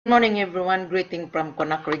Good morning, everyone. Greeting from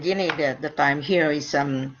Conakry Guinea. The time here is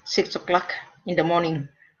 6 o'clock in the morning,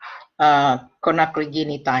 Conakry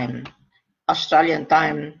Guinea time. Australian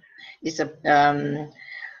time is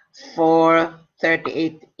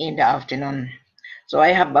 4:38 in the afternoon. So I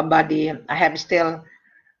have still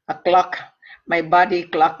a clock. My body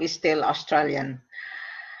clock is still Australian.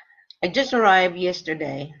 I just arrived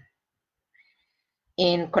yesterday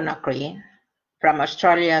in Conakry. From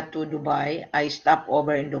Australia to Dubai, I stopped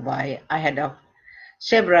over in Dubai. I had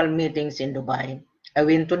several meetings in Dubai. I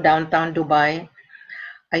went to downtown Dubai.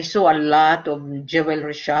 I saw a lot of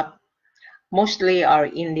jewelry shop, mostly are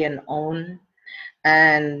Indian owned,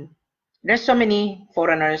 and there's so many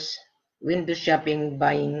foreigners window shopping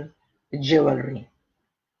buying jewelry.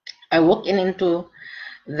 I walked into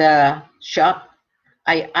the shop.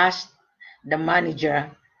 I asked the manager,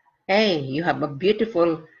 "Hey, you have a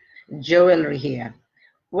beautiful jewelry here.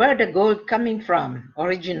 Where the gold coming from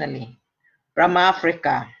originally?" "From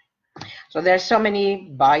Africa." So there's so many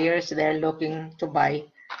buyers there looking to buy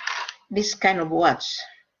this kind of watch,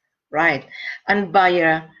 right? And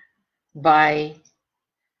buyer buy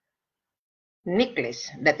necklace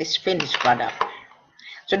that is finished product.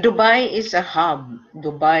 So Dubai is a hub.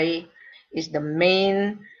 Dubai is the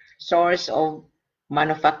main source of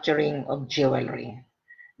manufacturing of jewelry.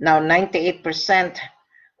 Now 98%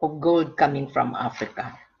 of gold coming from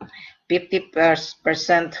Africa.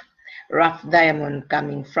 50% rough diamond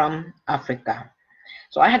coming from Africa.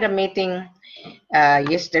 So I had a meeting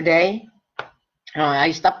yesterday. I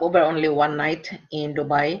stopped over only one night in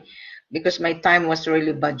Dubai because my time was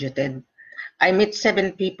really budgeted. I met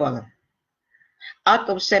 7 people. Out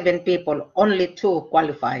of 7 people, only 2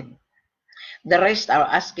 qualified. The rest are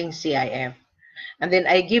asking CIF. And then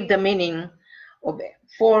I give the meaning of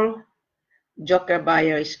 4 joker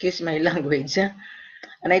buyer, excuse my language.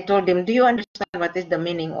 And I told him, "Do you understand what is the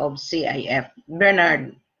meaning of CIF?"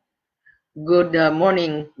 Bernard, good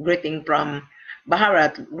morning, greeting from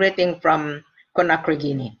Baharat, greeting from Conakry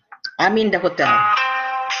Guinea. I'm in the hotel.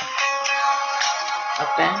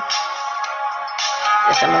 Okay.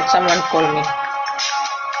 Someone call me.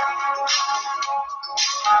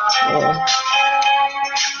 Oh.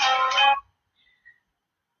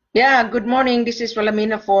 Yeah, good morning. This is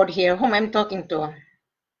Wilhelmina Ford here. Whom I'm talking to?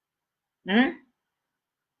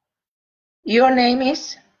 Your name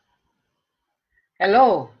is?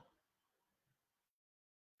 Hello.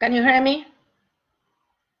 Can you hear me?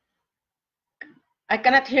 I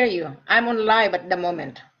cannot hear you. I'm on live at the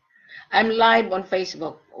moment. I'm live on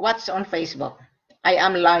Facebook. What's on Facebook? I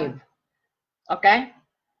am live. Okay?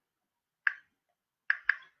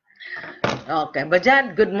 Okay.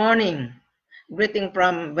 Bajad, good morning. Greeting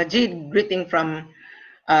from Bajid, greeting from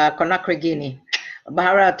Conakry Guinea.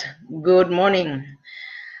 Bharat, good morning.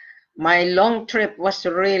 My long trip was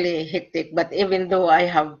really hectic, but even though I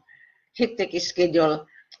have hectic schedule,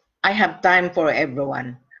 I have time for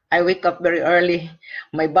everyone. I wake up very early.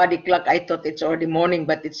 My body clock, I thought it's already morning,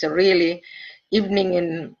 but it's really evening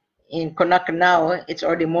in Conakry now. It's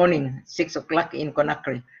already morning, 6 o'clock in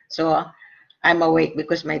Conakry. So I'm awake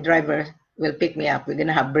because my driver will pick me up. We're going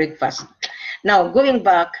to have breakfast. Now, going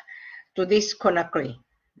back to this Conakry.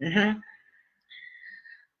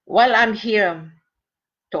 While I'm here,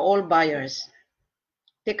 to all buyers,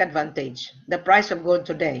 take advantage. The price of gold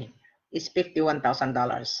today is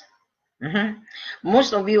 $51,000.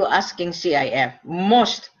 Most of you asking CIF,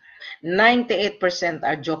 most 98%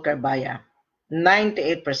 are joker buyer.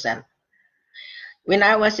 98%. When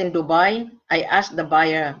I was in Dubai, I asked the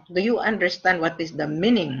buyer, "Do you understand what is the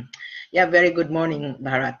meaning?" Yeah, very good morning,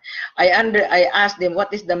 Bharat. I asked them,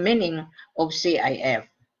 what is the meaning of CIF?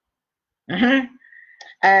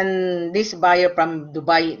 And this buyer from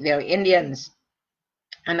Dubai, they're Indians.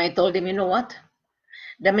 And I told him, you know what?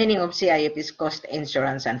 The meaning of CIF is cost,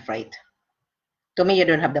 insurance, and freight. To me, you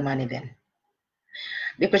don't have the money then.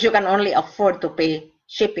 Because you can only afford to pay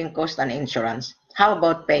shipping cost and insurance. How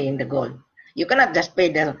about paying the gold? You cannot just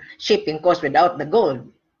pay the shipping cost without the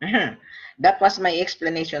gold. That was my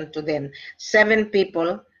explanation to them. 7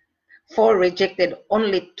 people, 4 rejected,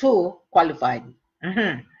 only 2 qualified.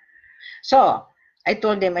 So I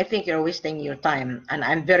told them, I think you're wasting your time, and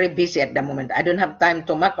I'm very busy at the moment. I don't have time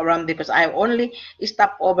to muck around because I only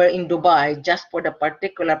stopped over in Dubai just for the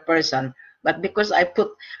particular person. But because I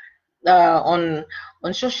put on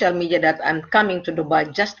social media that I'm coming to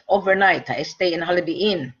Dubai just overnight, I stay in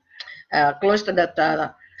Holiday Inn, close to the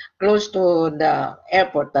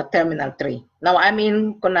airport, the Terminal 3. Now I'm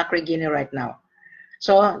in Conakry Guinea right now.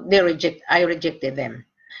 So I rejected them.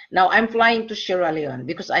 Now I'm flying to Sierra Leone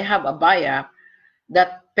because I have a buyer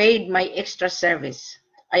that paid my extra service.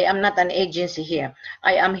 I am not an agency here.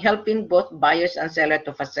 I am helping both buyers and sellers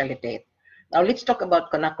to facilitate. Now let's talk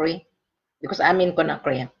about Conakry, because I'm in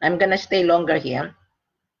Conakry. I'm gonna stay longer here.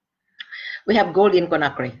 We have gold in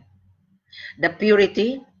Conakry. The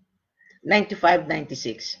purity,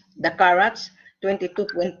 95.96. The carats,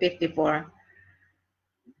 22.54.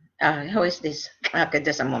 How is this? Okay,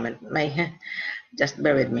 just a moment. Just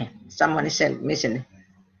bear with me. Someone is missing.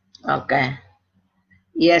 Okay.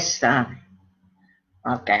 Yes.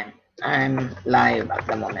 Okay. I'm live at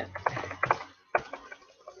the moment.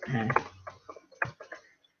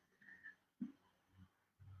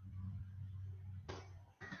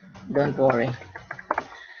 Don't worry.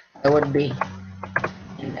 I would be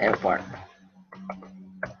in the airport.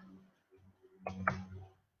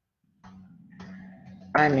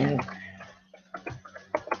 I'm in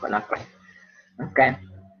Conakry. Okay.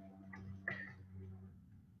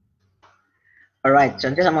 All right.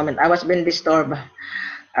 So just a moment. I was being disturbed.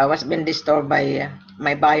 By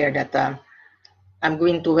my buyer that I'm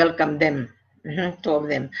going to welcome them. Two of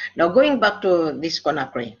them. Now going back to this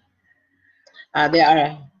Conakry. They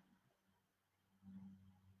are.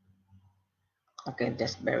 Okay.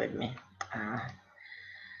 Just bear with me.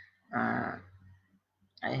 I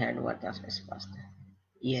heard what else was supposed to.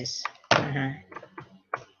 Yes.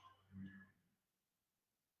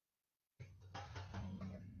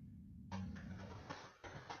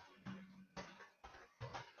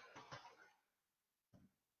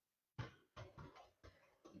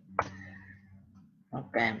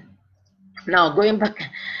 Okay. Now going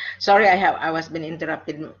back. Sorry, I was been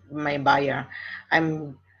interrupted. My buyer.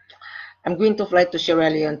 I'm going to fly to Sierra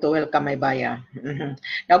Leone to welcome my buyer.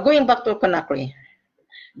 Now going back to Conakry.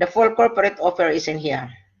 The full corporate offer is in here.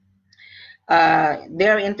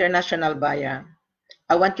 They're international buyer.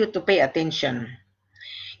 I want you to pay attention.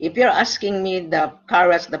 If you're asking me the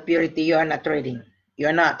carats, the purity, you are not trading.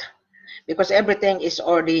 You're not. Because everything is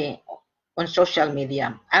already on social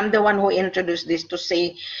media. I'm the one who introduced this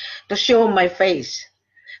to show my face.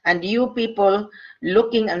 And you people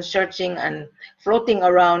looking and searching and floating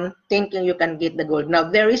around thinking you can get the gold. Now,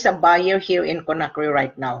 there is a buyer here in Conakry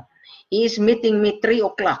right now. He is meeting me 3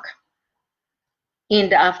 o'clock in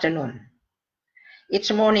the afternoon.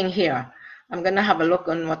 It's morning here. I'm going to have a look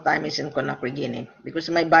on what time is in Conakry Guinea because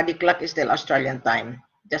my body clock is still Australian time.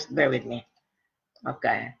 Just bear with me.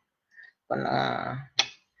 Okay.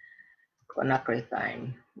 Conakry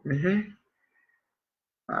time.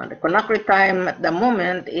 The Conakry time at the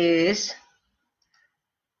moment is,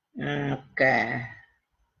 okay,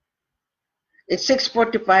 it's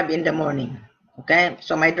 6:45 in the morning. Okay,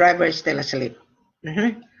 so my driver is still asleep.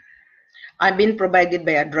 I've been provided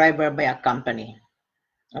by a driver by a company.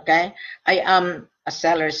 Okay, I am a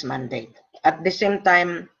seller's mandate. At the same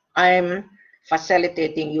time, I'm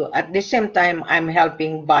facilitating you. At the same time, I'm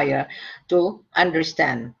helping buyer to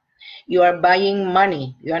understand. You are buying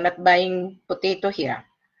money. You are not buying potato here.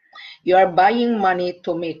 You are buying money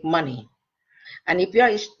to make money. And if you are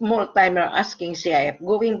a small timer asking CIF,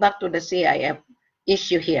 going back to the CIF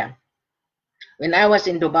issue here. When I was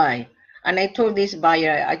in Dubai, and I told this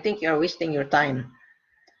buyer, I think you're wasting your time.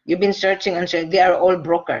 You've been searching and saying they are all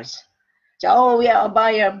brokers. So, oh, we are a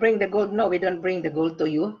buyer, bring the gold. No, we don't bring the gold to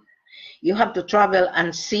you. You have to travel and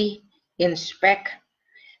see, inspect,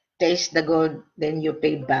 taste the gold, then you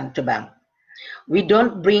pay bank to bank. We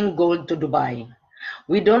don't bring gold to Dubai.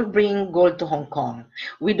 We don't bring gold to Hong Kong.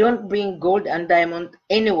 We don't bring gold and diamond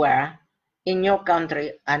anywhere in your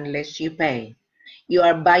country unless you pay. You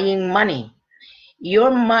are buying money.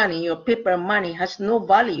 Your money, your paper money has no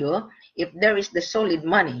value if there is the solid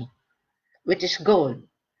money, which is gold.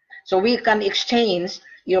 So we can exchange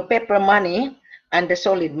your paper money and the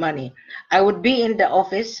solid money. I would be in the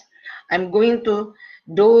office. I'm going to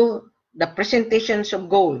do the presentations of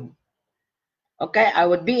gold. Okay, I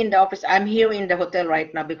would be in the office. I'm here in the hotel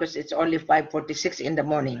right now because it's only 5:46 in the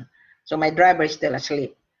morning. So my driver is still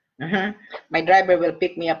asleep. My driver will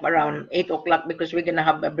pick me up around 8 o'clock because we're going to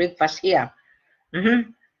have a breakfast here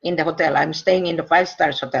in the hotel. I'm staying in the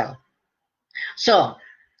 5-star hotel. So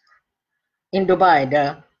in Dubai, there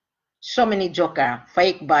are so many joker,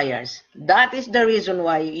 fake buyers. That is the reason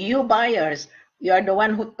why you buyers, you are the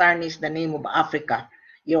one who tarnish the name of Africa.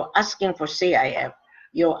 You're asking for CIF.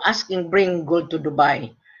 You're asking bring gold to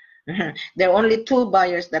Dubai. There are only 2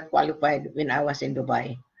 buyers that qualified when I was in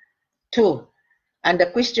Dubai. 2. And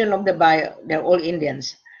the question of the buyer, they're all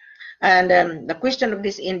Indians. And the question of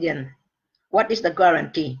this Indian, what is the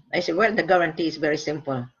guarantee? I said, well, the guarantee is very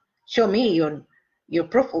simple. Show me your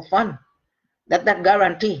proof of fund. That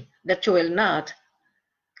guarantee that you will not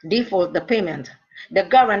default the payment. The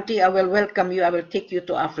guarantee, I will welcome you, I will take you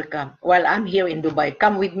to Africa while I'm here in Dubai.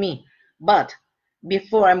 Come with me. But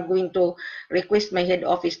before I'm going to request my head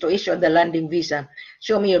office to issue the landing visa,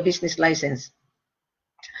 show me your business license.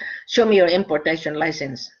 Show me your importation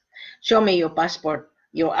license. Show me your passport,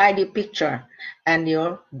 your ID picture, and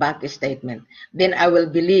your bank statement. Then I will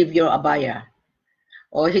believe you're a buyer.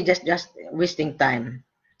 Or he just wasting time.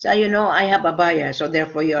 So, you know, I have a buyer, so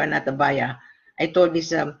therefore you are not a buyer. I told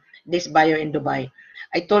this buyer in Dubai.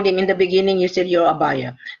 I told him in the beginning, you said you're a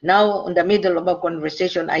buyer. Now, in the middle of a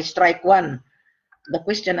conversation, I strike one. The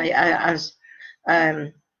question I asked,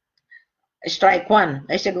 strike one.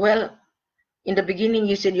 I said, well, in the beginning,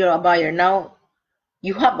 you said you're a buyer. Now,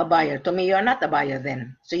 you have a buyer. To me, you're not a buyer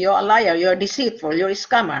then. So you're a liar. You're deceitful. You're a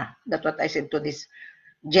scammer. That's what I said to this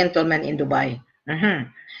gentleman in Dubai.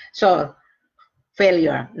 So,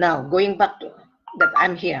 failure. Now, going back to that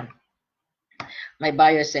I'm here. My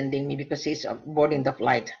buyer sending me because he's boarding the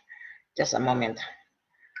flight. Just a moment.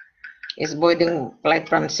 He's boarding flight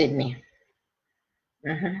from Sydney.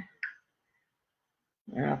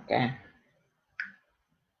 Okay.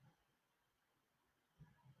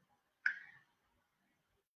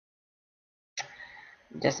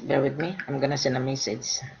 Just bear with me. I'm gonna send a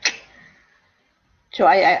message. So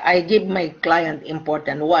I give my client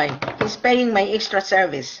important. Why? He's paying my extra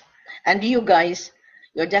service. And you guys,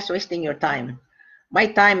 you're just wasting your time. My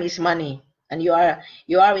time is money. And you are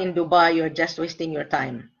in Dubai, you're just wasting your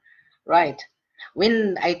time. Right?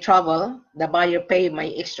 When I travel, the buyer pay my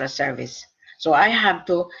extra service. So I have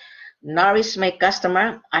to nourish my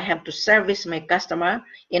customer. I have to service my customer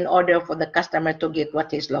in order for the customer to get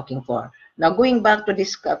what he's looking for. Now going back to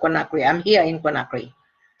this Conakry, I'm here in Conakry.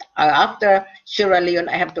 After Sierra Leone,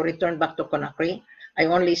 I have to return back to Conakry. I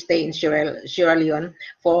only stay in Sierra Leone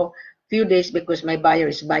for a few days because my buyer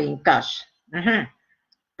is buying cash.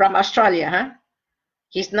 From Australia, huh?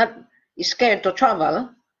 He's not scared to travel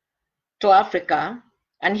to Africa,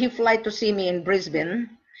 and he fly to see me in Brisbane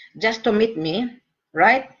just to meet me,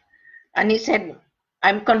 right? And he said,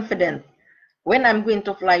 I'm confident. When I'm going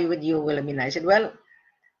to fly with you, Wilhelmina? I said, well,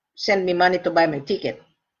 send me money to buy my ticket.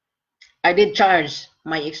 I did charge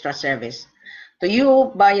my extra service. To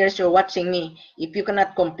you buyers who are watching me, if you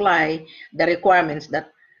cannot comply the requirements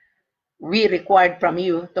that we required from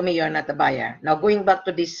you, to me, you're not a buyer. Now, going back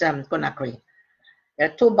to this Conakry. There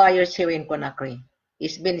are two buyers here in Conakry.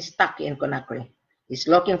 He's been stuck in Conakry. He's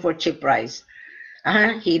looking for cheap price.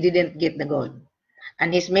 He didn't get the gold.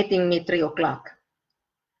 And he's meeting me 3 o'clock,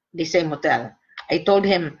 the same hotel. I told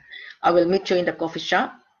him, I will meet you in the coffee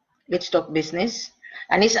shop. Let's talk business.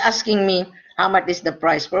 And he's asking me, how much is the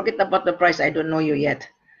price? Forget about the price. I don't know you yet.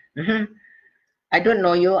 I don't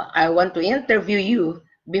know you. I want to interview you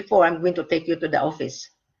before I'm going to take you to the office.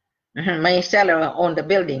 My seller owned the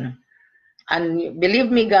building. And believe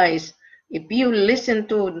me, guys, if you listen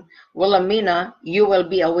to Wilhelmina, you will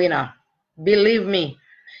be a winner. Believe me.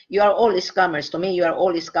 You are all scammers. To me, you are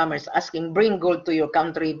all scammers asking, bring gold to your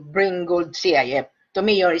country, bring gold CIF. To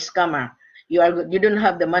me, you're a scammer. You don't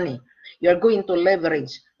have the money. You are going to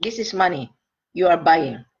leverage. This is money you are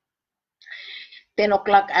buying. 10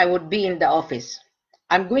 o'clock, I would be in the office.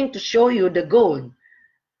 I'm going to show you the gold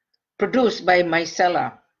produced by my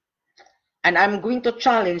seller. And I'm going to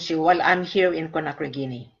challenge you while I'm here in Conakry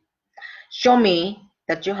Guinea. Show me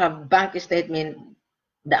that you have bank statement,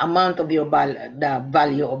 the amount of your the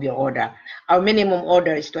value of your order. Our minimum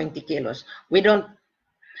order is 20 kilos. We don't,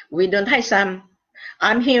 hi Sam,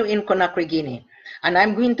 I'm here in Conakry Guinea. And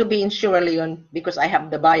I'm going to be in Sierra Leone because I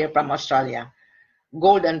have the buyer from Australia,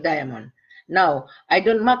 gold and diamond. Now, I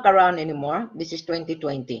don't muck around anymore. This is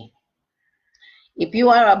 2020. If you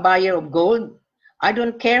are a buyer of gold, I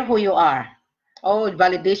don't care who you are. Oh,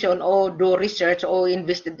 validation, oh, do research, oh,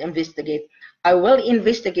 investigate. I will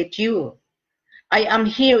investigate you. I am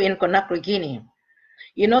here in Conakry, Guinea.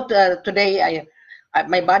 You know, today,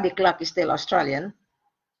 my body clock is still Australian.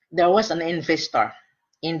 There was an investor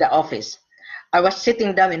in the office. I was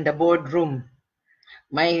sitting down in the boardroom.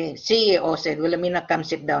 My CEO said, Wilhelmina, come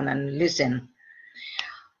sit down and listen.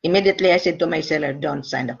 Immediately, I said to my seller, don't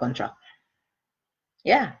sign the contract.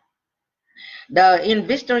 Yeah. The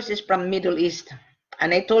investors is from Middle East.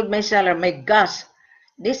 And I told my seller, my gosh,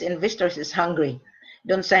 this investors is hungry.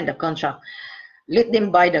 Don't sign the contract. Let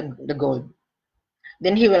them buy the gold.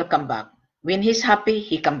 Then he will come back. When he's happy,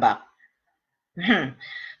 he come back.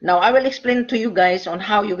 Now, I will explain to you guys on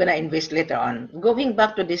how you're going to invest later on. Going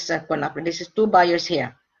back to this Conakry, this is two buyers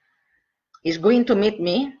here. He's going to meet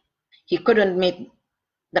me. He couldn't meet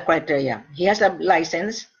the criteria. He has a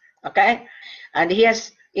license, okay? And he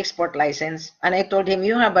has export license. And I told him,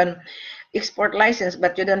 you have export license,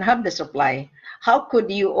 but you don't have the supply. How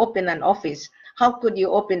could you open an office? How could you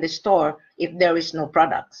open the store if there is no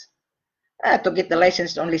products? To get the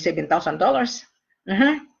license, only $7,000.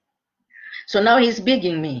 So now he's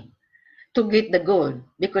begging me to get the gold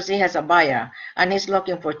because he has a buyer and he's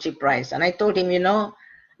looking for cheap price. And I told him,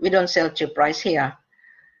 we don't sell cheap price here.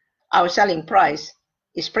 Our selling price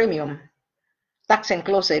is premium, tax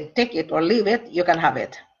inclusive. Take it or leave it, you can have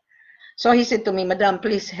it. So he said to me, Madam,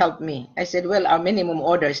 please help me. I said, well, our minimum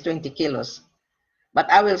order is 20 kilos. But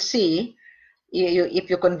I will see if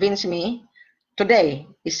you convince me. Today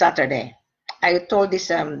is Saturday. I told this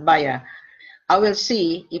buyer, I will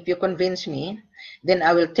see if you convince me, then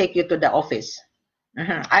I will take you to the office.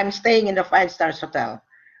 I'm staying in the 5-star hotel.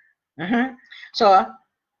 So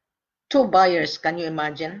 2 buyers, can you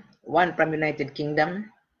imagine? One from United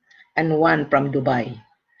Kingdom and one from Dubai.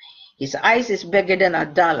 His eyes is bigger than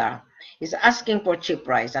 $1. He's asking for cheap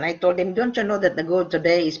price. And I told him, don't you know that the gold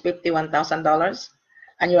today is $51,000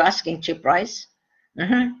 and you're asking cheap price?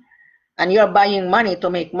 And you're buying money to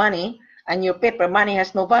make money, and your paper money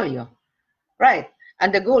has no value. Right?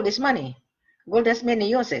 And the gold is money. Gold has many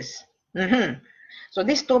uses. So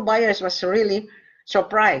these 2 buyers was really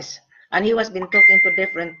surprised. And he was been talking to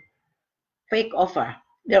different fake offer.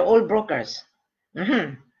 They're all brokers.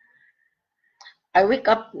 I wake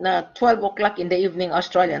up 12 o'clock in the evening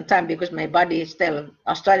Australian time because my body is still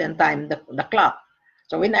Australian time, the clock.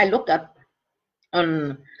 So when I look at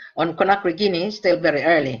on Conakry Guinea, still very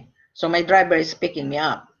early. So my driver is picking me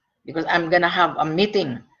up because I'm going to have a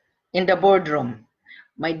meeting in the boardroom.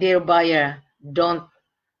 My dear buyer, don't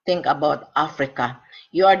think about Africa.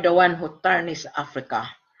 You are the one who tarnished Africa.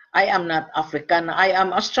 I am not African. I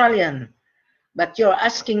am Australian. But you're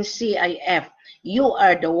asking CIF. You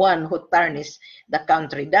are the one who tarnished the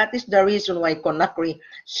country. That is the reason why Conakry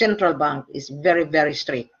Central Bank is very, very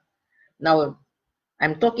strict. Now,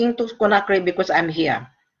 I'm talking to Conakry because I'm here.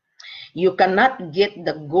 You cannot get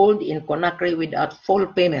the gold in Conakry without full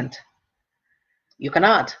payment. You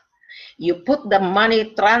cannot. You put the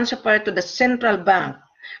money transfer to the central bank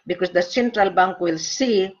because the central bank will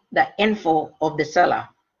see the info of the seller.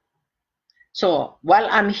 So while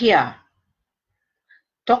I'm here,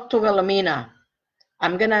 talk to Wilhelmina.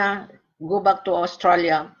 I'm gonna go back to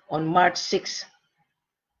Australia on March 6th.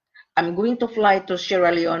 I'm going to fly to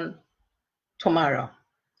Sierra Leone tomorrow.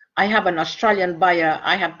 I have an Australian buyer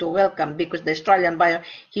I have to welcome because the Australian buyer,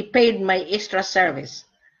 he paid my extra service.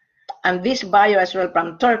 And this buyer as well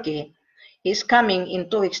from Turkey, he's coming in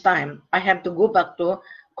 2 weeks' time. I have to go back to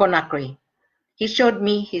Conakry. He showed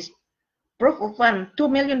me his proof of fund,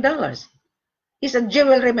 $2 million. He's a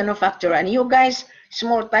jewelry manufacturer. And you guys,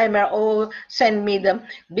 small timer, send me the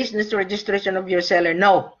business registration of your seller.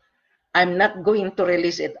 No, I'm not going to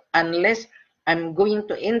release it unless I'm going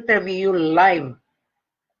to interview you live.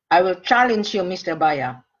 I will challenge you, Mr.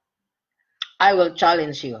 Buyer. I will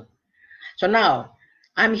challenge you. So now,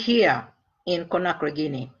 I'm here in Conakry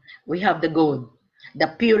Guinea. We have the gold. The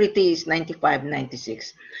purity is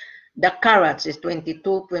 95.96. The carats is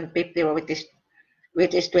 22.50,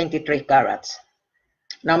 which is 23 carats.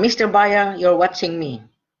 Now, Mr. Buyer, you're watching me.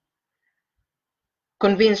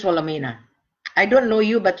 Convince Wilhelmina. I don't know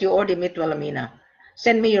you, but you already met Wilhelmina.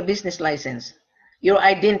 Send me your business license, your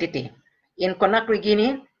identity. In Conakry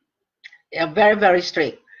Guinea, they are very, very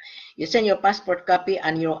strict. You send your passport copy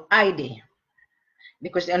and your ID.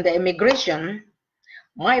 Because on the immigration,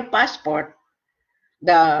 my passport,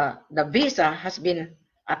 the visa has been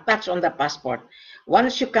attached on the passport.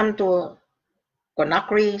 Once you come to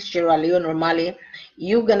Conakry, Sierra Leone, or Mali,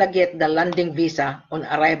 you're going to get the landing visa on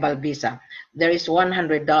arrival visa. There is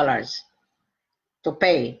 $100 to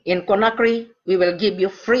pay. In Conakry, we will give you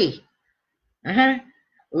free. We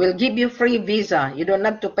will give you free visa. You don't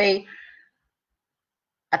have to pay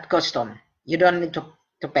at custom. You don't need to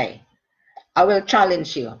pay. I will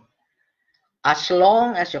challenge you. As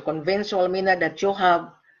long as you convince Wilhelmina that you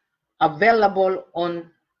have available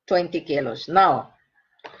on 20 kilos. Now,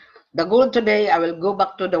 the gold today, I will go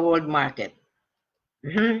back to the world market.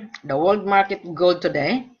 The world market gold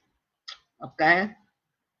today, okay,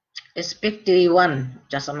 is 51.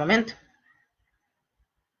 Just a moment.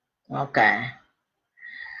 Okay.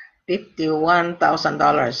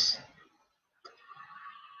 $51,000.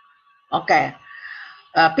 Okay.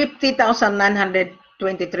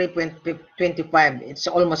 50,923.25. It's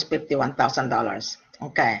almost $51,000.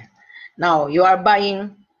 Okay. Now you are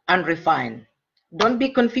buying unrefined. Don't be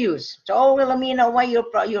confused. So, Wilhelmina, why your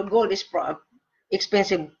gold is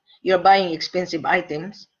expensive? You're buying expensive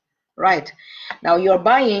items, right? Now you're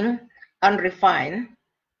buying unrefined.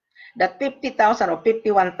 That 50,000 or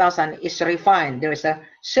 51,000 is refined. There is a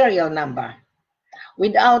serial number.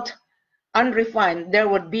 Without unrefined, there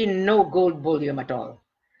would be no gold volume at all.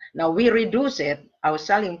 Now we reduce it. Our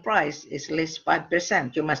selling price is less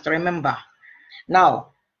 5%. You must remember.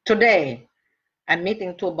 Now, today, I'm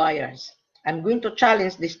meeting two buyers. I'm going to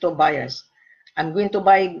challenge these two buyers. I'm going to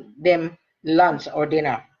buy them lunch or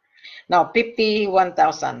dinner. Now,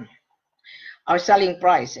 51,000. Our selling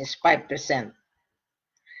price is 5%.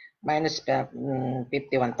 Minus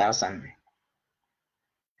 51,000.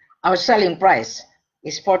 Our selling price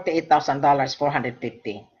is $48,000,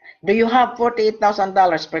 450. Do you have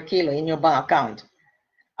 $48,000 per kilo in your bank account?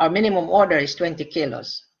 Our minimum order is 20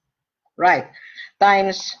 kilos. Right,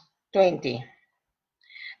 times 20.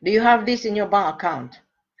 Do you have this in your bank account?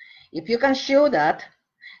 If you can show that,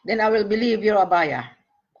 then I will believe you're a buyer.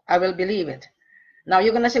 I will believe it. Now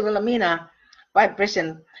you're going to say, Wilhelmina,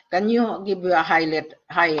 5%, can you give you a high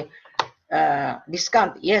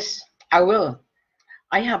discount? Yes, I will.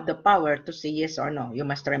 I have the power to say yes or no. You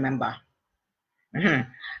must remember.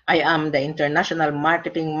 I am the international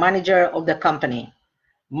marketing manager of the company,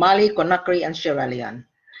 Mali, Conakry, and Sierra Leone.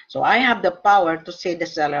 So I have the power to say the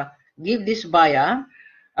seller, give this buyer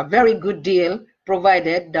a very good deal,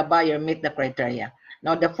 provided the buyer meet the criteria.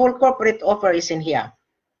 Now the full corporate offer is in here.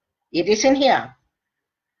 It is in here.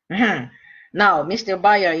 Now, Mr.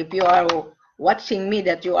 Buyer, if you are watching me,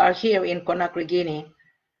 that you are here in Conakry Guinea,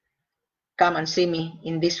 come and see me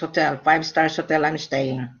in this hotel, 5-star hotel I'm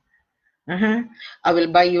staying. I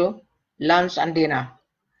will buy you lunch and dinner.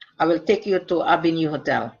 I will take you to Avenue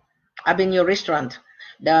Hotel, Avenue Restaurant,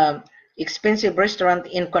 the expensive restaurant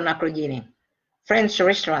in Conakry Guinea, French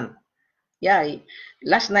restaurant. Yeah,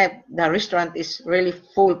 last night the restaurant is really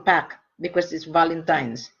full pack because it's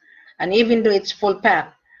Valentine's. And even though it's full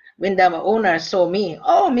pack, when the owner saw me,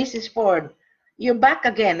 oh, Mrs. Ford, you're back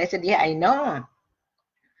again. I said, yeah, I know.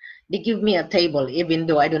 They give me a table even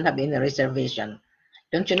though I don't have any reservation.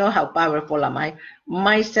 Don't you know how powerful am I?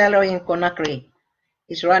 My seller in Conakry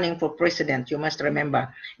is running for president. You must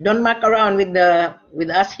remember. Don't muck around with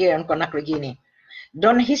us here in Conakry Guinea.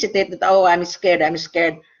 Don't hesitate that, oh, I'm scared.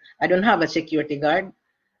 I don't have a security guard.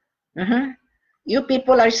 You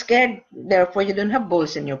people are scared. Therefore, you don't have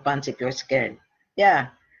balls in your pants if you're scared. Yeah.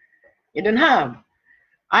 You don't have.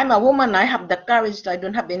 I'm a woman. I have the courage. I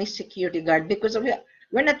don't have any security guard because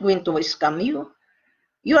we're not going to scam you.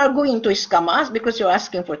 You are going to scam us because you're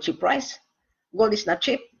asking for cheap price. Gold is not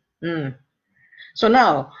cheap. So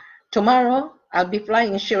now, tomorrow, I'll be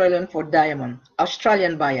flying in Sierra Leone for diamond.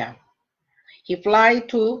 Australian buyer. He fly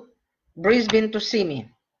to Brisbane to see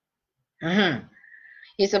me.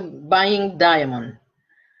 He's buying diamond.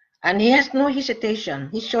 And he has no hesitation.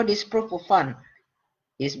 He showed his proof of fund.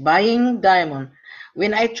 Is buying diamond.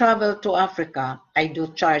 When I travel to Africa, I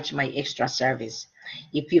do charge my extra service.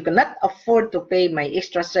 If you cannot afford to pay my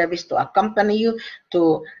extra service to accompany you,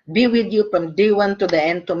 to be with you from day one to the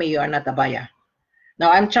end, to me, you are not a buyer.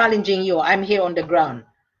 Now, I'm challenging you. I'm here on the ground.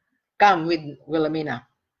 Come with Wilhelmina.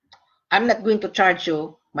 I'm not going to charge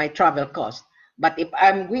you my travel cost. But if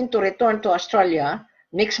I'm going to return to Australia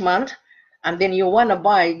next month, and then you want to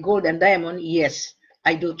buy gold and diamond, yes,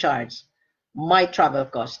 I do charge my travel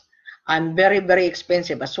cost. I'm very, very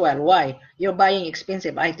expensive as well. Why? You're buying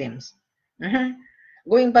expensive items.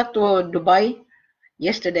 Going back to Dubai,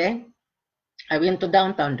 yesterday, I went to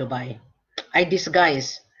downtown Dubai. I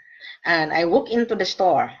disguised, and I walk into the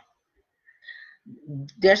store.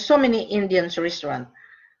 There's so many Indians restaurant.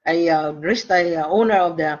 I reached the owner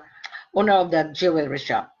of the jewelry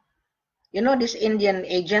shop. You know this Indian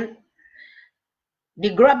agent? They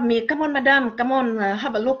grabbed me. Come on, madam. Come on,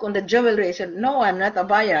 have a look on the jewelry. I said, no, I'm not a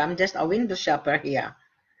buyer. I'm just a window shopper here.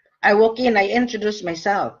 I walk in. I introduce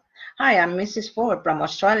myself. Hi, I'm Mrs. Ford from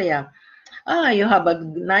Australia. Ah, you have a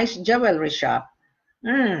nice jewelry shop.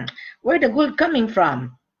 Where the gold coming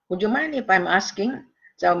from? Would you mind if I'm asking?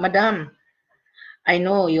 So, madam, I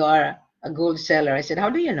know you are a gold seller. I said, how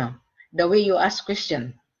do you know? The way you ask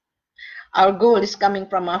question. Our gold is coming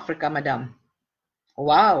from Africa, madam.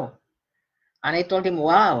 Wow. And I told him,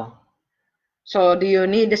 wow. So do you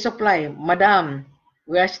need the supply? Madam,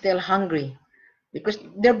 we are still hungry. Because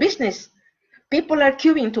their business, people are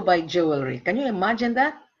queuing to buy jewelry. Can you imagine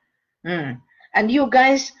that? And you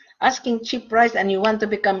guys asking cheap price and you want to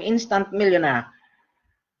become instant millionaire.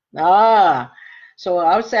 So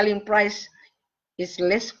our selling price is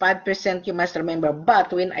less 5%, you must remember.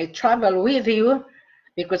 But when I travel with you,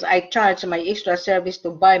 because I charge my extra service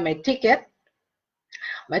to buy my ticket,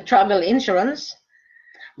 my travel insurance,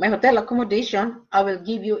 my hotel accommodation, I will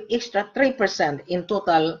give you extra 3% in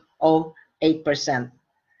total of 8%.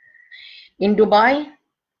 In Dubai,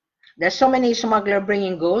 There's so many smugglers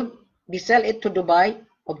bringing gold. They sell it to Dubai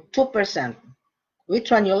of 2%. Which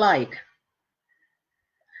one you like?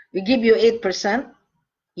 We give you 8%.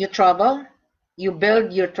 You travel. You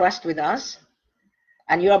build your trust with us.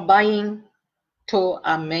 And you are buying to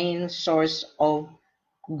a main source of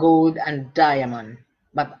gold and diamond.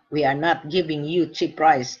 But we are not giving you cheap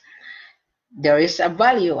price. There is a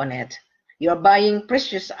value on it. You are buying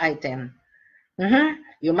precious item.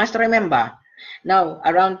 You must remember. Now,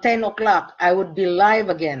 around 10 o'clock, I would be live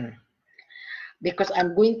again because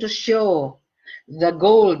I'm going to show the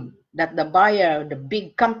gold that the buyer, the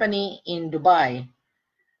big company in Dubai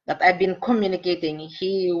that I've been communicating,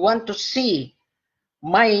 he want to see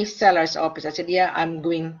my seller's office. I said, yeah, I'm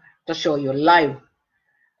going to show you live.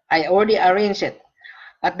 I already arranged it.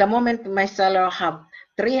 At the moment, my seller have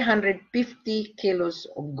 350 kilos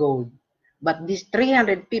of gold. But these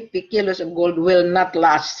 350 kilos of gold will not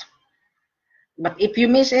last. But if you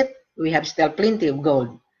miss it, we have still plenty of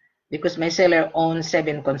gold because my seller owns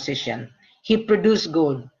 7 concessions. He produced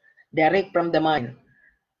gold direct from the mine.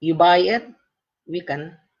 You buy it, we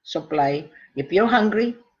can supply. If you're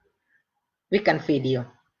hungry, we can feed you.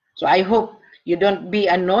 So I hope you don't be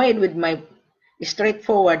annoyed with my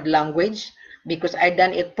straightforward language because I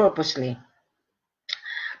done it purposely.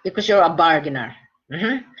 Because you're a bargainer.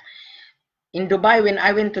 In Dubai, when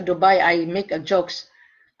I went to Dubai, I make a jokes.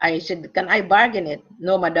 I said, can I bargain it?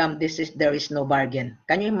 No, madam, there is no bargain.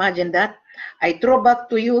 Can you imagine that? I throw back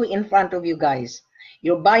to you in front of you guys.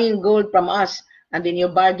 You're buying gold from us, and then you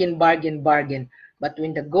bargain. But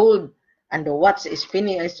when the gold and the watts is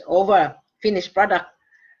finished, finished product,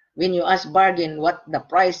 when you ask bargain, what the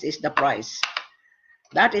price is the price.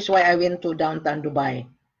 That is why I went to downtown Dubai.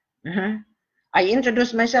 I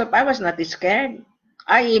introduced myself. I was not scared.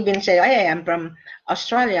 I even say, I am from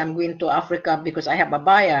Australia. I'm going to Africa because I have a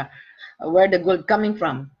buyer. Where the gold coming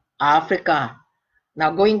from? Africa. Now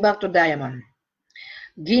going back to diamond.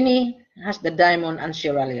 Guinea has the diamond and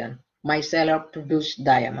Sierra Leone. My seller produced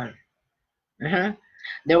diamond.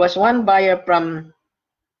 There was one buyer from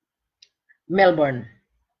Melbourne.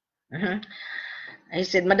 He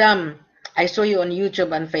said, madam, I saw you on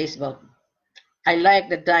YouTube and Facebook. I like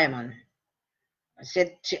the diamond. I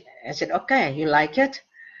said, okay, you like it?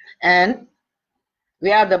 And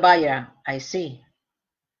we are the buyer. I see.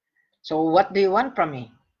 So what do you want from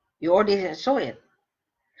me? You already saw it.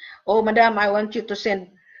 Oh, madam, I want you to send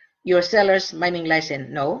your seller's mining license.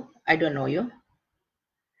 No, I don't know you.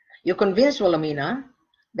 You convinced Wilhelmina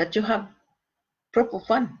that you have proof of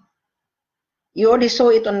fund. You already saw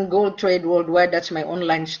it on Gold Trade Worldwide. That's my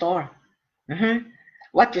online store.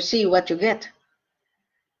 What you see, what you get.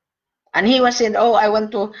 And he was saying, oh, I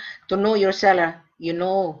want to know your seller. You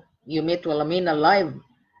know, you meet Wilhelmina live.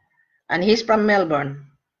 And he's from Melbourne.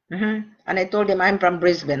 And I told him, I'm from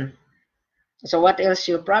Brisbane. So what else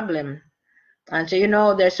your problem? And so, you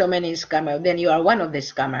know, there's so many scammers. Then you are one of the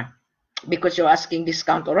scammer because you're asking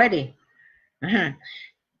discount already.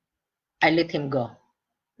 I let him go.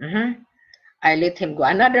 I let him go.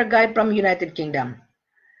 Another guy from United Kingdom.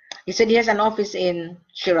 He said he has an office in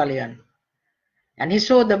Sierra Leone. And he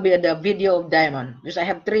saw the video of diamond. Because I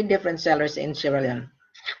have 3 different sellers in Sierra Leone.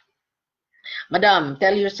 Madam,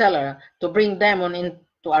 tell your seller to bring diamond into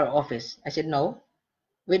our office. I said, no,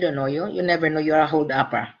 we don't know you. You never know you're a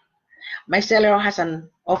hold-upper. My seller has an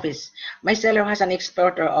office. My seller has an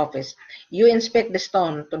exporter office. You inspect the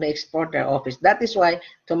stone to the exporter office. That is why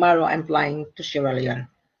tomorrow I'm flying to Sierra Leone.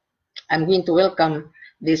 I'm going to welcome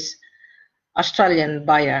this Australian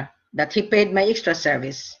buyer that he paid my extra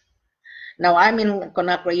service. Now I'm in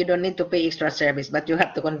Conakry. You don't need to pay extra service, but you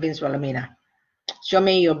have to convince Wilhelmina. Show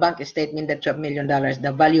me your bank statement that you have $1 million,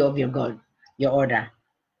 the value of your gold, your order.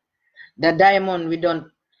 The diamond, we don't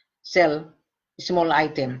sell small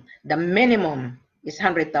item. The minimum is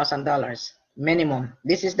 $100,000. Minimum.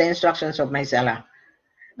 This is the instructions of my seller.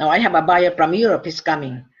 Now I have a buyer from Europe. He's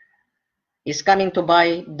coming. He's coming to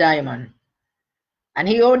buy diamond. And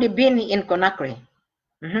he already been in Conakry.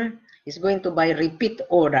 He's going to buy repeat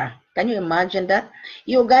order. Can you imagine that?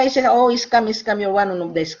 You guys say, oh, scam, you're one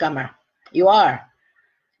of the scammer. You are.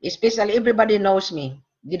 Especially everybody knows me.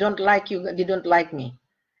 They don't like you. They don't like me.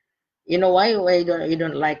 You know why you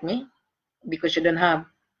don't like me? Because you don't have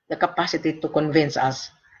the capacity to convince us.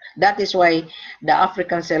 That is why the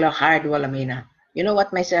African seller hired Wilhelmina. You know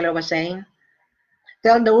what my seller was saying?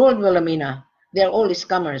 Tell the world, Wilhelmina, they're all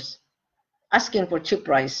scammers, asking for cheap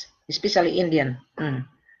price, especially Indian.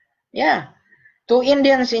 Yeah. 2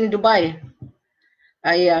 Indians in Dubai.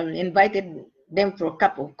 I invited them for a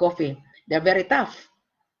cup of coffee. They're very tough.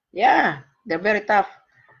 Yeah, they're very tough.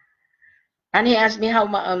 And he asked me,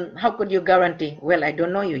 how could you guarantee? Well, I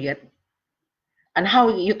don't know you yet. And how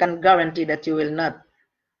you can guarantee that you will not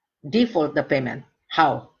default the payment?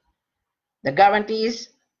 How? The guarantee is,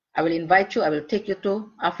 I will invite you, I will take you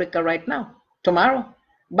to Africa right now, tomorrow.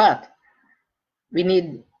 But we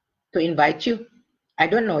need to invite you. I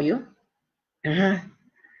don't know you.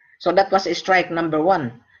 So that was a strike number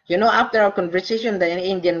one. You know, after our conversation, the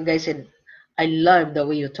Indian guy said, I love the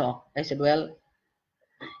way you talk. I said, well,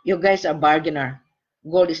 you guys are bargainer.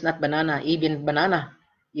 Gold is not banana, even banana.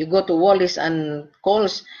 You go to Wallis and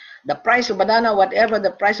Coles, the price of banana, whatever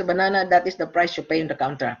the price of banana, that is the price you pay in the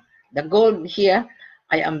counter. The gold here,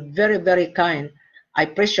 I am very, very kind. I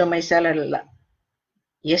pressure my seller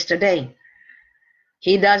yesterday.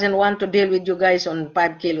 He doesn't want to deal with you guys on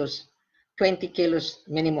 5 kilos, 20 kilos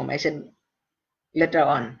minimum. I said, later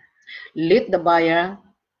on, let the buyer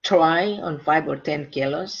try on 5 or 10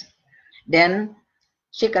 kilos. Then,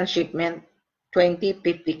 second shipment, 20,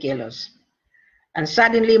 50 kilos. And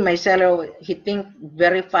suddenly, my seller, he think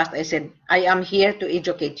very fast. I said, I am here to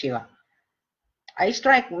educate you. I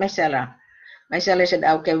strike my seller. My seller said,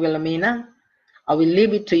 okay, Wilhelmina, I will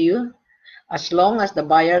leave it to you as long as the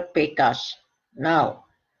buyer pay cash. Now,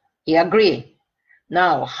 he agreed.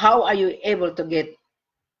 Now, how are you able to get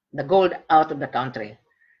the gold out of the country?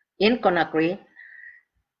 In Conakry,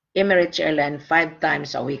 Emirates Airlines 5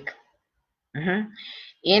 times a week.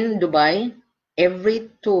 In Dubai, every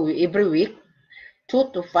week,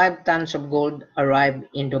 2 to 5 tons of gold arrive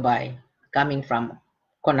in Dubai, coming from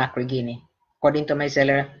Conakry Guinea, according to my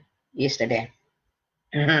seller yesterday.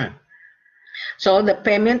 So the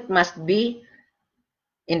payment must be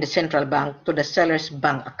in the central bank to the seller's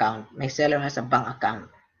bank account. My seller has a bank account.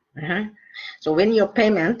 So when your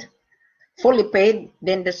payment fully paid,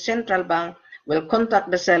 then the central bank will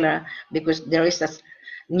contact the seller because there is a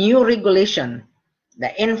new regulation,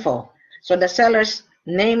 the info. So the seller's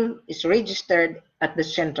name is registered at the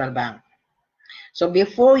central bank. So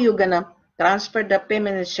before you're gonna transfer the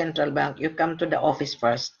payment in central bank, you come to the office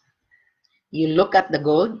first. You look at the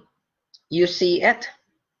gold, you see it,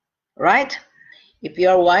 right? If you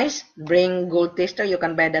are wise, bring gold tester. You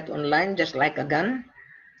can buy that online, just like a gun.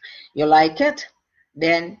 You like it,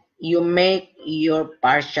 then you make your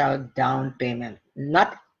partial down payment,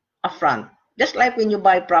 not upfront. Just like when you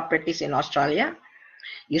buy properties in Australia,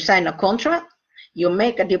 you sign a contract, you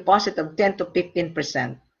make a deposit of 10 to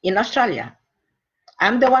 15% in Australia.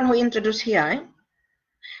 I'm the one who introduced here.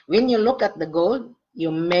 When you look at the gold,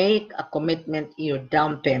 you make a commitment, your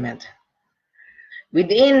down payment.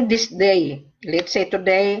 Within this day, let's say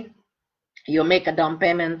today, you make a down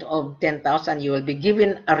payment of 10,000, you will be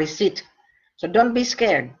given a receipt. So don't be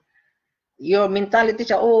scared. Your mentality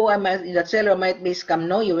is, oh, the seller might be scammed.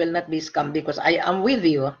 No, you will not be scammed because I am with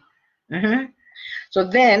you. So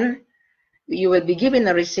then, you will be given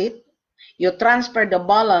a receipt. You transfer the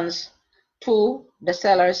balance to the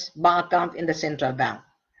seller's bank account in the central bank.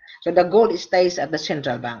 So the gold stays at the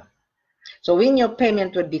central bank. So when your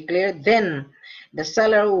payment will be cleared, then the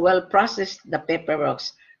seller will process the paperwork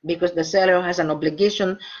because the seller has an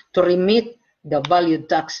obligation to remit the value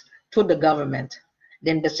tax to the government.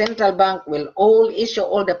 Then the central bank will issue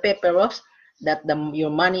all the paperwork that your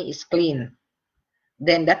money is clean.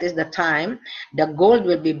 Then that is the time the gold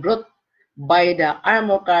will be brought by the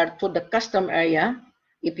armor car to the custom area.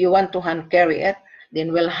 If you want to hand carry it,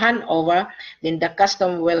 then we'll hand over. Then the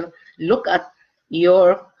custom will look at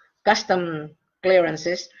your custom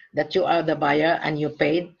clearances that you are the buyer and you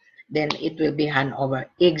paid. Then it will be hand over.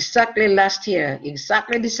 Exactly last year,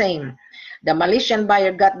 exactly the same. The Malaysian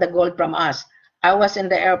buyer got the gold from us. I was in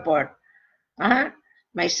the airport.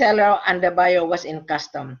 My seller and the buyer was in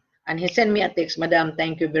custom. And he sent me a text, Madam,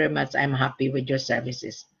 thank you very much. I'm happy with your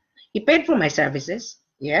services. He paid for my services,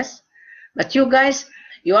 yes. But you guys,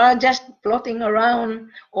 you are just floating around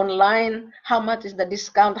online. How much is the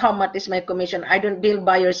discount? How much is my commission? I don't deal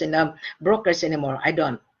buyers and brokers anymore. I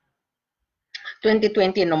don't.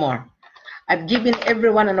 2020 no more. I've given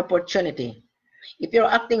everyone an opportunity. If you're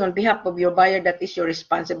acting on behalf of your buyer, that is your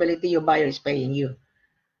responsibility. Your buyer is paying you.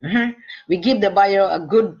 We give the buyer a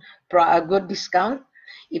good discount.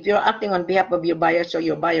 If you're acting on behalf of your buyer, so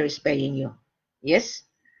your buyer is paying you. Yes?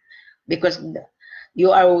 Because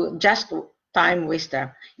you are just time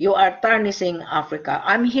waster. You are tarnishing Africa.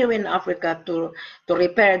 I'm here in Africa to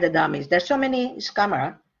repair the damage. There's so many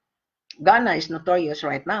scammers. Ghana is notorious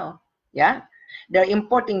right now. Yeah? They're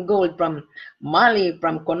importing gold from Mali,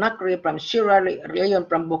 from Conakry, from Sierra Leone,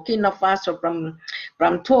 from Burkina Faso,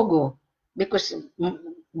 from Togo, because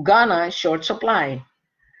Ghana is short supply.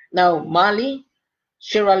 Now, Mali,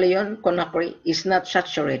 Sierra Leone, Conakry is not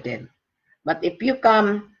saturated. But if you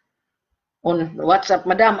come on WhatsApp,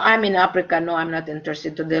 Madam, I'm in Africa. No, I'm not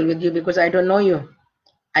interested to deal with you because I don't know you.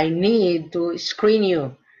 I need to screen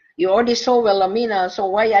you. You already saw Wilhelmina, so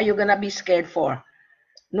why are you going to be scared for?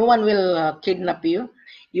 No one will kidnap you.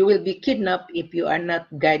 You will be kidnapped if you are not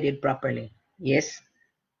guided properly. Yes,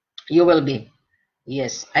 you will be.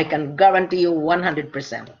 Yes, I can guarantee you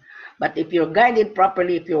 100%. But if you're guided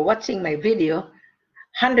properly, if you're watching my video,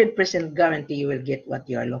 100% guarantee you will get what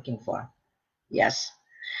you are looking for. Yes.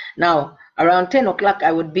 Now, around 10 o'clock,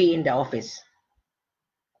 I would be in the office.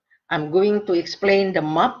 I'm going to explain the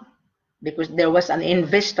map because there was an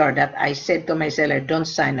investor that I said to my seller, don't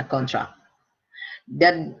sign a contract.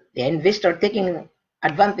 Then the investor taking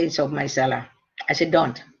advantage of my seller. I said,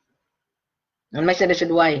 don't. And my seller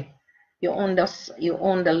said, why? You own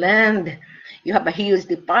the land. You have a huge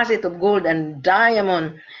deposit of gold and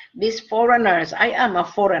diamond. These foreigners, I am a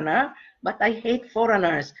foreigner, but I hate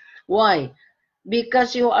foreigners. Why?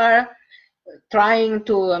 Because you are trying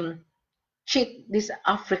to cheat this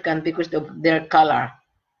African because of their color.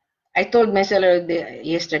 I told my seller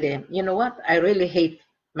yesterday, you know what? I really hate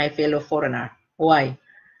my fellow foreigner. Why?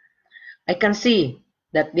 I can see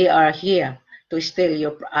that they are here to steal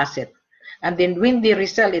your asset. And then when they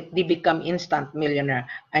resell it, they become instant millionaire.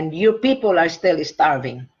 And your people are still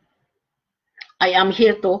starving. I am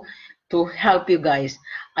here to help you guys.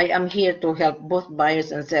 I am here to help both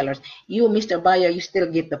buyers and sellers. You, Mr. Buyer, you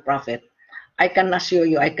still get the profit. I can assure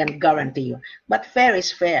you, I can guarantee you. But fair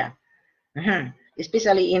is fair.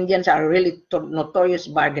 Especially Indians are really notorious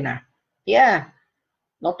bargainer. Yeah,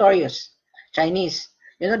 notorious. Chinese.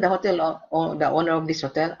 You know, the hotel, the owner of this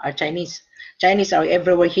hotel are Chinese. Chinese are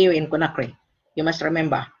everywhere here in Conakry. You must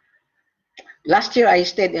remember. Last year, I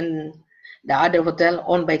stayed in the other hotel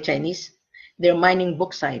owned by Chinese. They're mining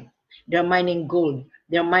bauxite. They're mining gold.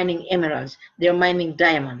 They're mining emeralds. They're mining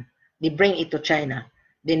diamond. They bring it to China.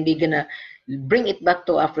 Then they're gonna bring it back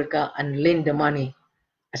to Africa and lend the money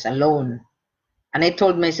as a loan. And I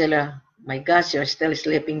told my seller, my gosh, you're still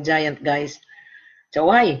sleeping giant, guys. So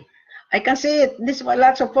why? I can see it. This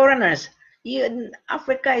lots of foreigners.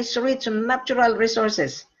 Africa is rich in natural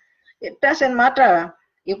resources. It doesn't matter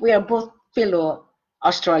if we are both fellow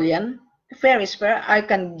Australian. Fair is fair. I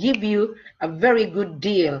can give you a very good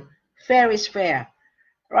deal. Fair is fair.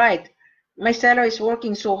 Right. My seller is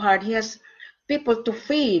working so hard. He has people to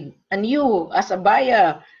feed. And you, as a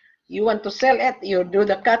buyer, you want to sell it, you do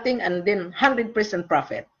the cutting, and then 100%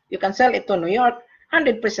 profit. You can sell it to New York,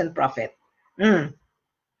 100% profit. And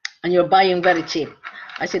you're buying very cheap.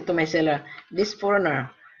 I said to my seller, this foreigner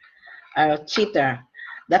are a cheater.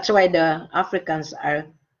 That's why the Africans are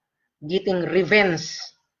getting revenge.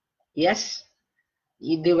 Yes,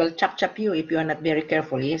 they will chop you if you are not very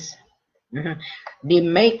careful. Yes, they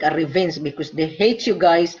make a revenge because they hate you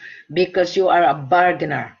guys because you are a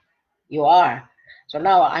bargainer. You are. So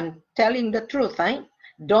now I'm telling the truth.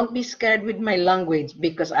 Don't be scared with my language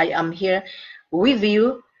because I am here with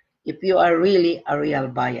you if you are really a real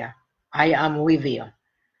buyer. I am with you.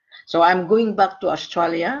 So I'm going back to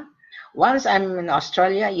Australia. Once I'm in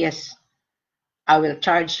Australia, yes, I will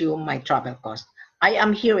charge you my travel cost. I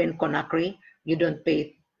am here in Conakry. You don't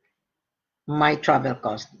pay my travel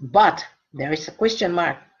cost. But there is a question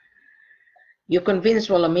mark. You convince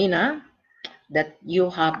Wilhelmina that you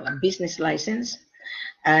have a business license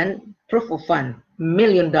and proof of fund, $1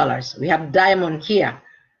 million. We have diamond here.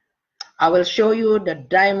 I will show you the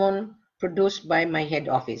diamond produced by my head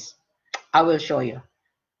office. I will show you.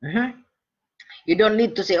 You don't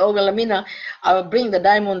need to say, oh, Wilhelmina, I will bring the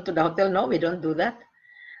diamond to the hotel. No, we don't do that.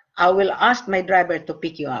 I will ask my driver to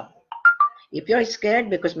pick you up. If you're scared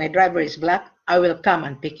because my driver is black, I will come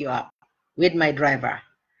and pick you up with my driver.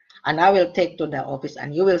 And I will take to the office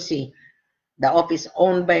and you will see the office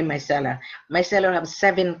owned by my seller. My seller has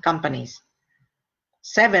 7 companies.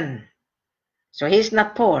 7. So he's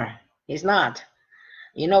not poor. He's not.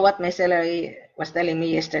 You know what my seller was telling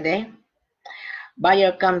me yesterday?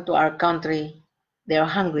 Buyer come to our country. They are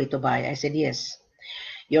hungry to buy. I said, yes.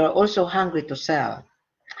 You're also hungry to sell.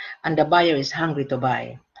 And the buyer is hungry to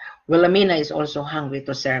buy. Wilhelmina is also hungry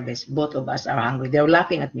to service. Both of us are hungry. They're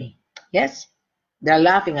laughing at me. Yes? They're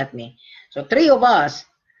laughing at me. So 3 of us,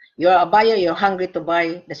 you're a buyer, you're hungry to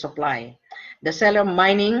buy the supply. The seller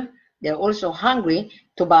mining, they're also hungry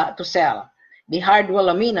to sell. They hired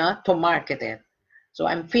Wilhelmina to market it. So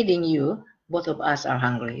I'm feeding you. Both of us are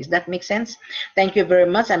hungry. Does that make sense? Thank you very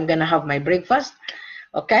much. I'm going to have my breakfast.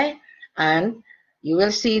 Okay? And you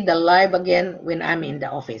will see the live again when I'm in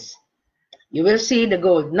the office. You will see the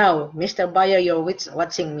gold. Now, Mr. Buyer, you're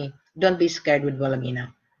watching me. Don't be scared with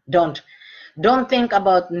Wilhelmina. Don't. Don't think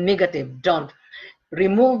about negative. Don't.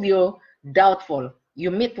 Remove your doubtful.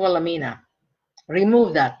 You meet Wilhelmina.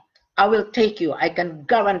 Remove that. I will take you. I can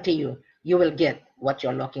guarantee you, you will get what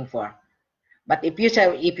you're looking for. But if you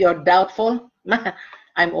say, if you're doubtful,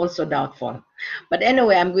 I'm also doubtful. But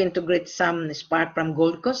anyway, I'm going to greet some Spark from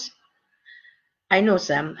Gold Coast. I know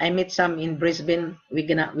some. I met some in Brisbane.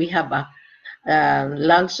 We have a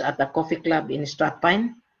lunch at the coffee club in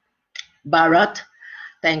Strathpine. Bharat,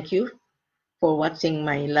 thank you for watching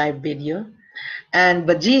my live video. And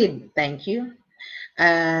Bajid, thank you.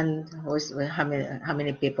 And how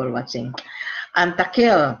many people watching? And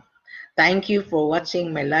Takil, thank you for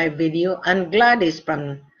watching my live video. And Gladys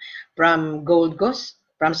from Gold Coast,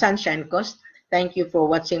 from Sunshine Coast, thank you for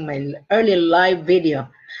watching my early live video.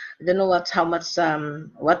 I don't know what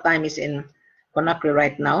time is in Conakry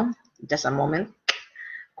right now. Just a moment.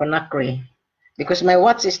 Conakry, because my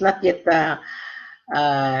watch is not yet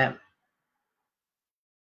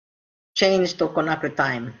changed to Conakry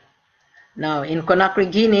time. Now in Conakry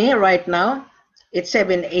Guinea right now, it's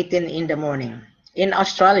 7:18 in the morning. In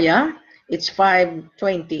Australia, it's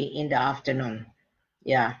 5:20 in the afternoon.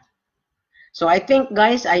 Yeah. So I think,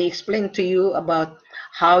 guys, I explained to you about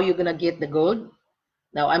how you're gonna get the gold.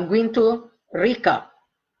 Now I'm going to recap.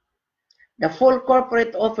 The full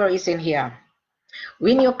corporate offer is in here.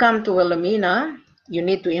 When you come to Wilhelmina, you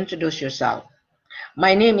need to introduce yourself.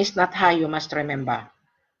 My name is not Hai, you must remember.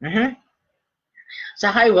 So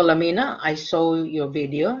hi Wilhelmina, I saw your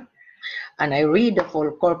video and I read the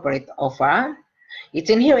full corporate offer. It's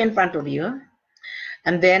in here in front of you.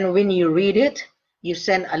 And then when you read it, you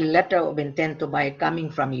send a letter of intent to buy coming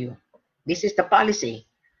from you. This is the policy.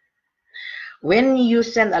 When you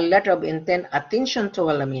send a letter of intent, attention to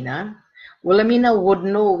Wilhelmina, Wilhelmina would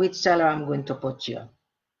know which seller I'm going to put you.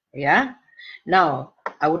 Yeah? Now,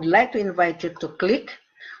 I would like to invite you to click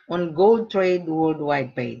on Gold Trade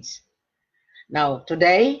Worldwide page. Now,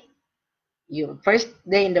 today, first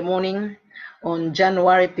day in the morning on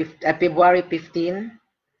February 15,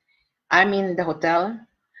 I'm in the hotel,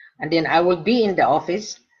 and then I will be in the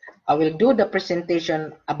office. I will do the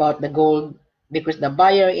presentation about the gold because the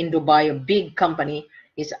buyer in Dubai, a big company,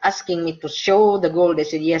 is asking me to show the gold. I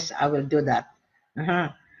said, yes, I will do that.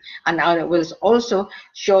 And I will also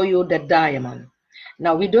show you the diamond.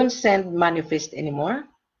 Now, we don't send manifest anymore.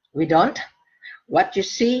 We don't. What you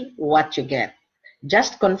see, what you get.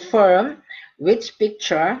 Just confirm which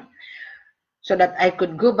picture so that I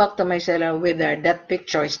could go back to my seller whether that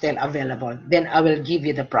picture is still available. Then I will give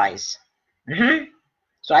you the price.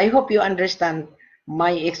 So I hope you understand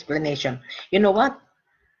my explanation. You know what?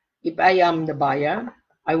 If I am the buyer,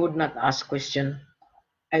 I would not ask question.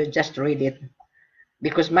 I would just read it.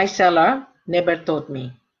 Because my seller never taught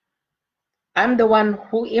me. I'm the one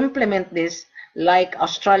who implement this like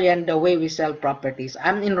Australian, the way we sell properties.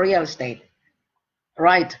 I'm in real estate.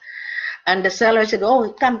 Right. And the seller said,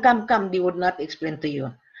 oh, come. They would not explain to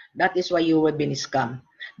you. That is why you have been scammed.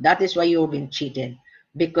 That is why you have been cheated.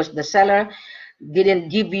 Because the seller didn't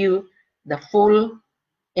give you the full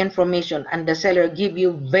information and the seller give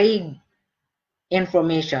you vague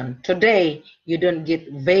information. Today, you don't get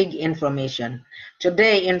vague information.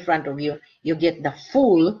 Today, in front of you, you get the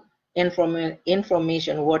full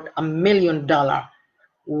information worth $1 million.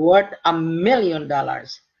 Worth $1 million.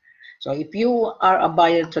 So if you are a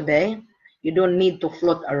buyer today, you don't need to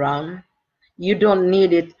float around. You don't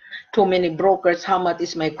need it. Too many brokers. How much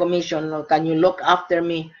is my commission? Or can you look after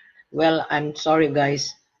me? Well, I'm sorry,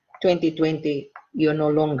 guys. 2020, you're no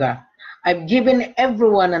longer. I've given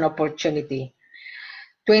everyone an opportunity.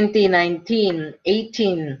 2019,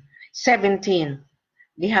 18, 17,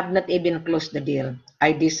 they have not even closed the deal.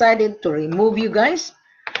 I decided to remove you guys.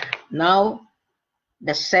 Now,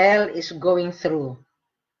 the sale is going through.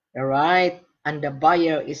 Right, and the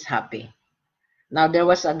buyer is happy. Now there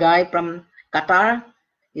was a guy from Qatar.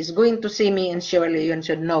 He's going to see me in Sierra Leone.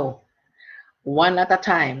 Said no, one at a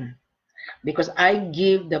time, because I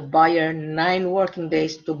give the buyer 9 working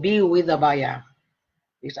days to be with the buyer.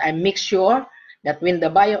 Because I make sure that when the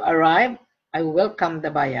buyer arrives, I welcome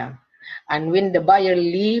the buyer, and when the buyer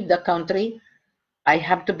leave the country, I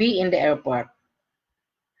have to be in the airport.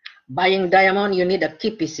 Buying diamond, you need a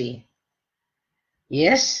KPC.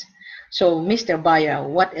 Yes. So, Mr. Buyer,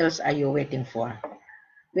 what else are you waiting for?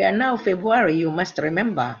 We are now February, you must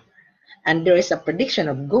remember. And there is a prediction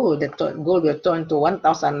of gold that gold will turn to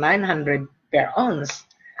 1,900 per ounce.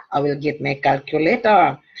 I will get my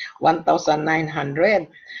calculator. 1,900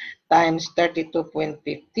 times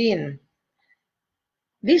 32.15.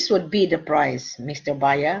 This would be the price, Mr.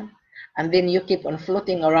 Buyer. And then you keep on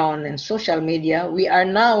floating around in social media. We are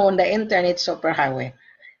now on the internet superhighway.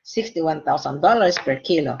 $61,000 per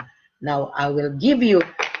kilo. Now, I will give you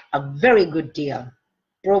a very good deal,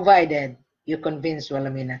 provided you convince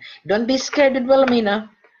Wilhelmina. Don't be scared with Wilhelmina.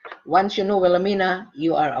 Once you know Wilhelmina,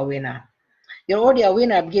 you are a winner. You're already a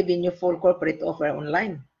winner. I've given you full corporate offer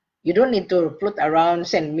online. You don't need to float around,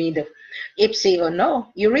 send me the F.C.O. No,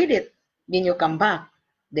 you read it. Then you come back.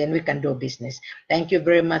 Then we can do business. Thank you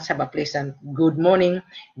very much. Have a pleasant good morning.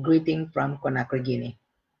 Greeting from Conakry Guinea.